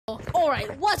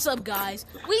Alright, what's up, guys?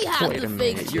 We have the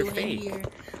fake Juhin here.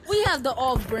 We have the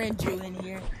off-brand Juhin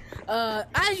here.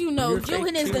 As you know,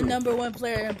 Juhin is the #1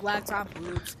 player in Blacktop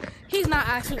Hoops. He's not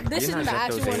actually. This isn't the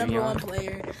actual #1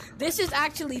 player. This is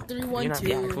actually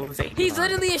 312. He's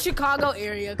literally a Chicago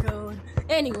area code.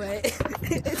 Anyway,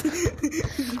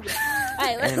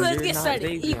 alright, let's get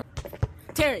started.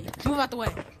 Terry, move out the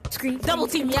way. Screen. Double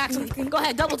team me, actually. Go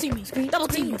ahead, double team me. Double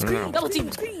team me. Double team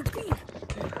me.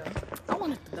 I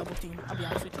wanted to double team. I'll be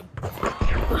honest with you.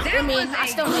 I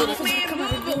still made it.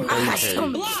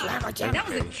 That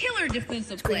was a killer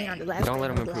defensive play. Don't let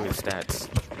him improve his stats.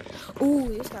 Ooh,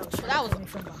 this guy was that was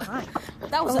from behind.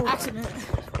 That was an accident.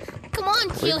 Come on,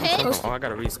 Juhin. Oh, I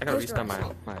gotta restart my.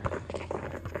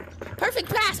 Perfect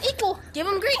pass, equal. Give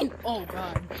him green. Oh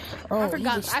god. Oh, I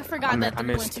forgot that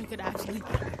 3-1-2 could actually.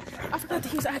 I forgot that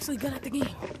he was actually good at the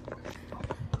game.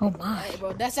 Oh my. Hey,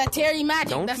 bro, that's that Terry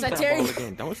magic. That's that Terry.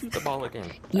 Don't shoot the ball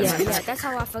again. Yeah, that's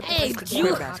how I felt. Hey,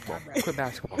 quit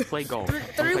basketball. Play golf.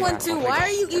 3-1-2. Why are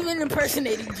you even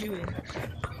impersonating Juhin?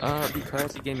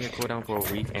 Because he gave me a cooldown for a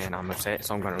week and I'm upset,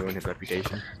 so I'm gonna ruin his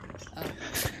reputation.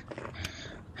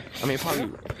 I mean, probably.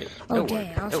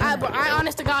 Okay. I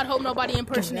honest to God hope nobody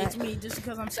impersonates me just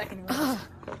because I'm second.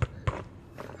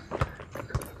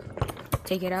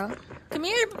 Take it out. Come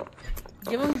here.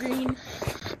 Give him green.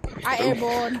 I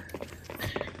airballed.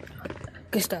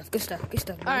 Good stuff.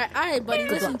 Alright, buddy.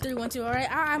 Listen, 3-1-2. Alright,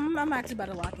 I'm actually about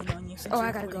to lock in on you. Oh,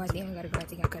 I gotta go. I think I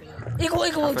gotta go.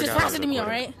 Equal. Just pass it to me,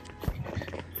 alright?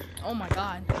 Oh my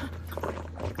god.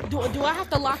 Do I have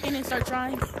to lock in and start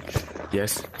trying?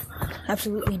 Yes.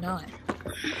 Absolutely not.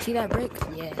 See that brick?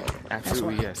 Yeah.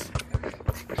 Absolutely yes.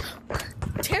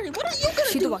 Terry, what are you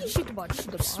gonna do? Shoot the ball.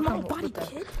 Small body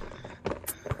kid.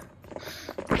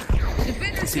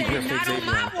 See, you're fake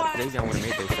Zaeveon. Zaeveon would have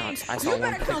made those shots. I saw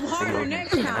one come harder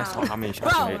next time. I saw how many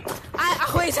shots he made. I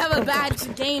always have a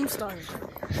bad game start.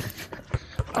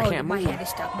 My hand is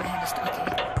stuck.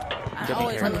 I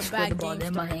always have a bad game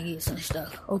start. My hand is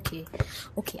stuck. Okay,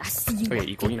 I see you. Okay,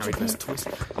 equal. You know, let's twist.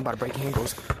 I'm about to break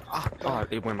handles.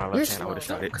 It went my left hand. I would have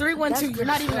shot it. 3-1-2. You're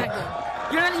not even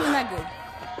that good.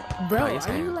 Bro,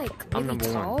 are you like I'm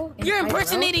 #1. You're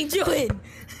impersonating Juhin.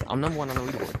 I'm #1 on the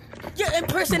leaderboard. You're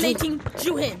impersonating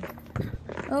Juhin.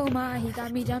 Oh my, he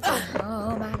got me jumping.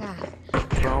 Oh my god.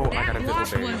 Bro, I got a pickle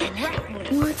berry.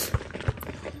 What?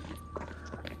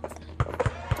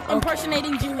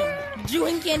 Impersonating Juhin.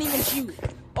 Juhin can't even shoot.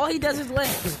 All he does is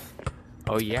legs.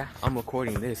 Oh yeah? I'm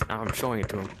recording this. I'm showing it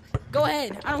to him. Go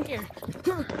ahead. I don't care.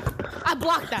 I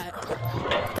blocked that.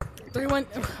 3-1.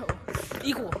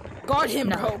 Equal. Guard him,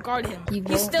 bro. Guard him.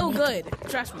 He's still good.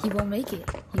 Trust me. He won't make it.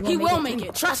 He will make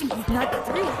it. Trust me. Not the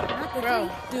three. Bro,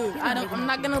 dude, I'm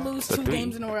not gonna lose 2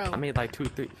 games in a row. I made like 2,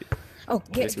 3. Oh,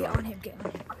 get on him.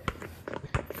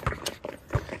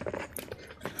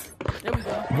 There we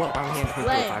go. What? Our hands hit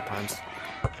 5 times.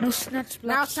 No snatch.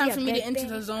 Now it's time for me to enter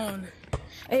the zone.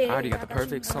 I already got the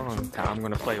perfect song that I'm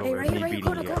gonna play over me beating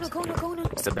you.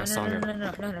 It's the best song ever.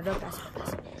 No, don't pass it.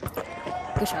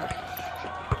 Good shot.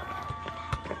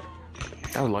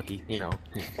 That was lucky, you know.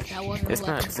 That wasn't It's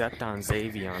lucky. not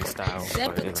Zaeveon style.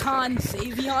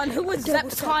 Zaeveon? Who was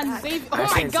Zaeveon? Oh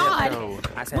my god!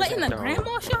 What in the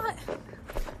grandma shot?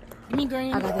 Give me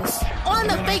green. I got this. On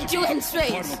the fake Juhin's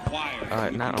face!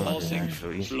 Not on the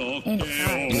actually.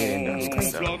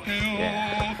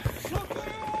 Yeah.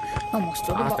 Almost.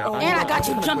 And I got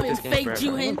you jumping fake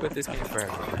Juhin. Quit this game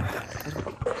forever.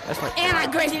 And I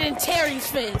graded in Terry's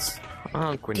face.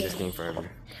 I'm quitting this game forever.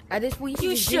 At this point,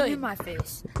 you should in my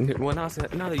face. Well, now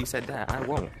that you said that, I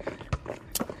won't.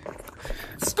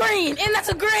 Screen! And that's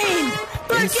a green!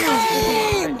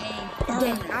 Green!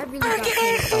 Dang, I really got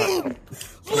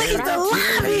Leave the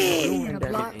lobby!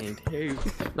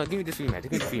 No, give me this rematch.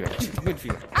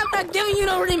 I'm not giving you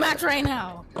no rematch right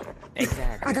now.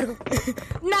 Exactly. I gotta go.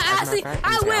 Nah, actually,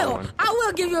 I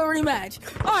will give you a rematch.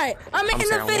 Alright, I'm making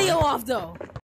the video off though.